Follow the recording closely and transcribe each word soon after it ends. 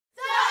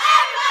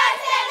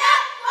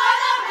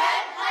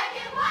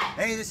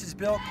Hey, this is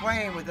Bill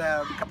Quain with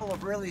a couple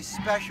of really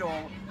special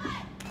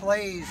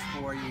plays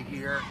for you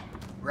here.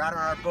 We're out on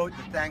our boat,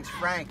 the Thanks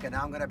Frank, and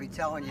I'm going to be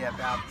telling you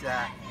about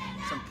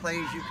some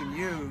plays you can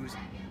use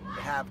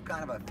that have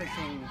kind of a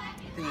fishing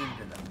theme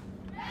to them.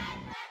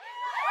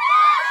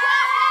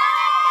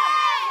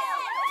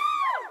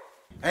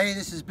 Hey,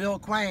 this is Bill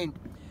Quain.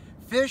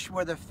 Fish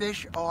where the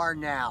fish are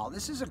now.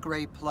 This is a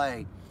great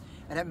play,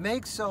 and it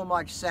makes so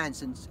much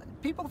sense, and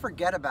people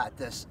forget about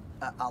this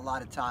a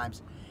lot of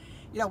times.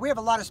 You know, we have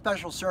a lot of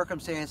special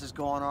circumstances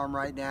going on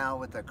right now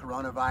with the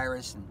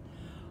coronavirus and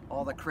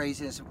all the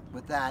craziness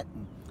with that.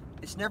 And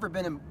it's never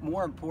been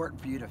more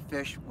important for you to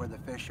fish where the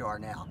fish are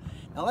now.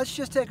 Now let's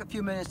just take a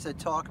few minutes to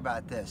talk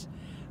about this.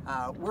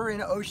 We're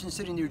in Ocean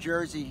City, New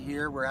Jersey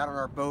here. We're out on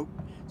our boat.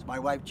 It's my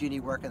wife Jeannie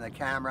working the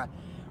camera.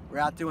 We're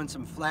out doing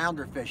some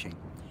flounder fishing.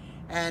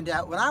 And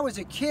when I was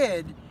a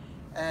kid,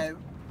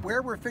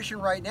 where we're fishing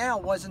right now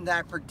wasn't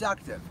that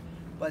productive,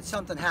 but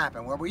something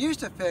happened. Where we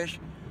used to fish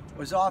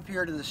was off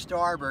here to the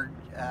starboard.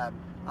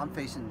 I'm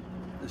facing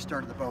the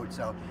stern of the boat,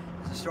 so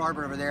it's the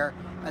starboard over there.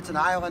 That's an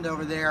island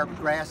over there,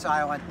 grass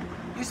island.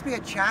 Used to be a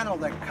channel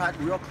that cut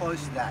real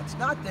close to that. It's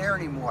not there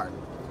anymore.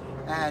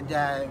 And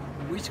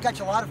we used to catch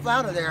a lot of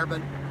flounder there, but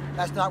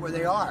that's not where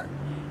they are.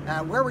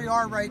 Where we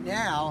are right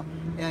now,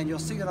 and you'll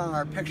see it on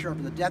our picture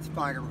of the depth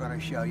finder we're going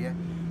to show you,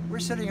 we're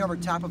sitting over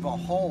top of a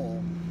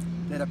hole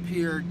that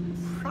appeared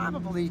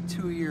probably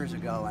 2 years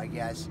ago, I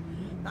guess.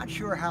 Not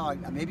sure how,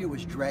 maybe it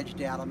was dredged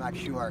out, I'm not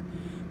sure.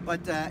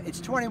 But it's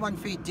 21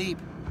 feet deep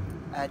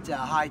at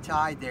high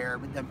tide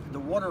there. The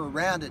water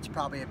around it's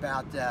probably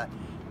about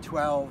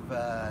 12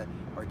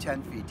 or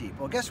 10 feet deep.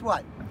 Well, guess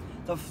what?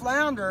 The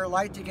flounder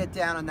like to get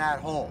down in that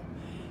hole.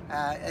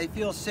 They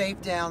feel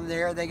safe down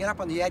there. They get up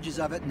on the edges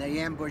of it and they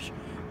ambush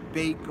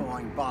bait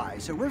going by.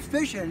 So we're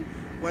fishing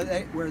where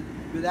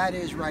that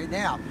is right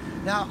now.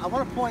 Now, I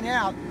want to point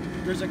out,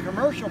 there's a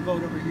commercial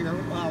boat over here,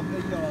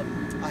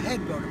 a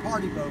head boat, a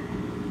party boat,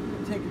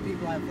 taking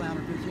people out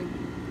flounder fishing,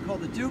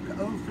 called the Duke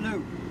O'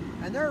 Flu.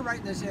 And they're right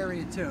in this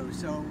area too,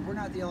 so we're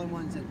not the only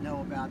ones that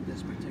know about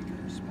this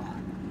particular spot.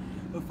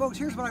 But folks,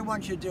 here's what I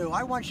want you to do.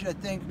 I want you to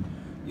think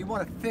you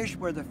want to fish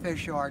where the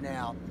fish are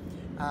now.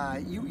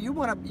 You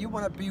want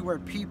to be where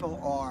people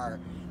are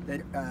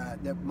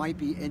that might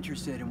be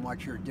interested in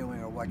what you're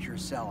doing or what you're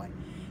selling.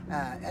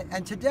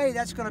 And today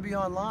that's going to be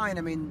online.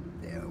 I mean,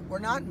 we're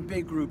not in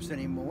big groups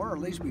anymore, or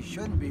at least we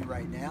shouldn't be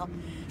right now.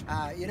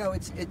 You know,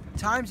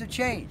 times have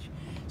changed.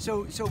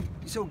 So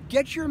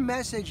get your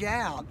message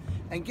out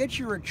and get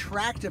your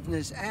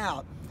attractiveness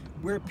out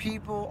where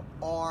people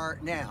are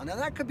now. Now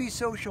that could be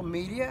social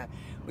media,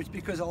 which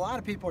because a lot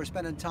of people are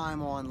spending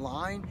time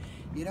online.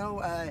 You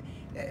know,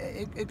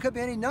 it could be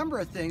any number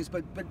of things,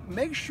 but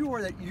make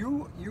sure that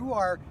you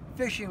are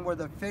fishing where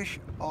the fish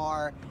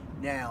are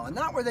now and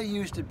not where they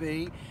used to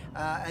be,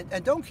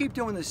 and don't keep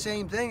doing the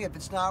same thing if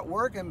it's not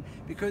working,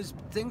 because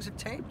things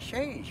have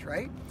changed,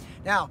 right?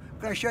 Now I'm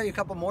going to show you a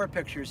couple more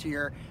pictures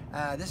here.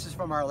 This is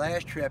from our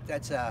last trip.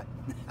 That's a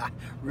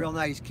real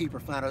nice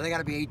keeper flounder. They got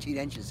to be 18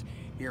 inches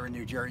here in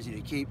New Jersey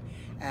to keep.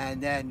 And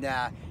then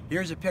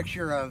here's a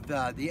picture of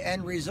the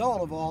end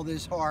result of all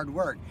this hard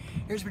work.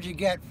 Here's what you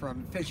get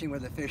from fishing where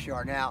the fish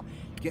are now.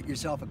 Get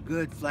yourself a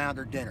good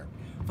flounder dinner.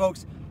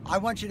 Folks, I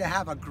want you to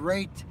have a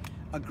great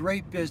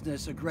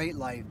business, a great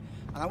life,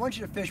 and I want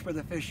you to fish where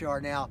the fish are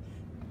now.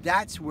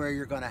 That's where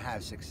you're going to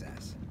have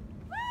success.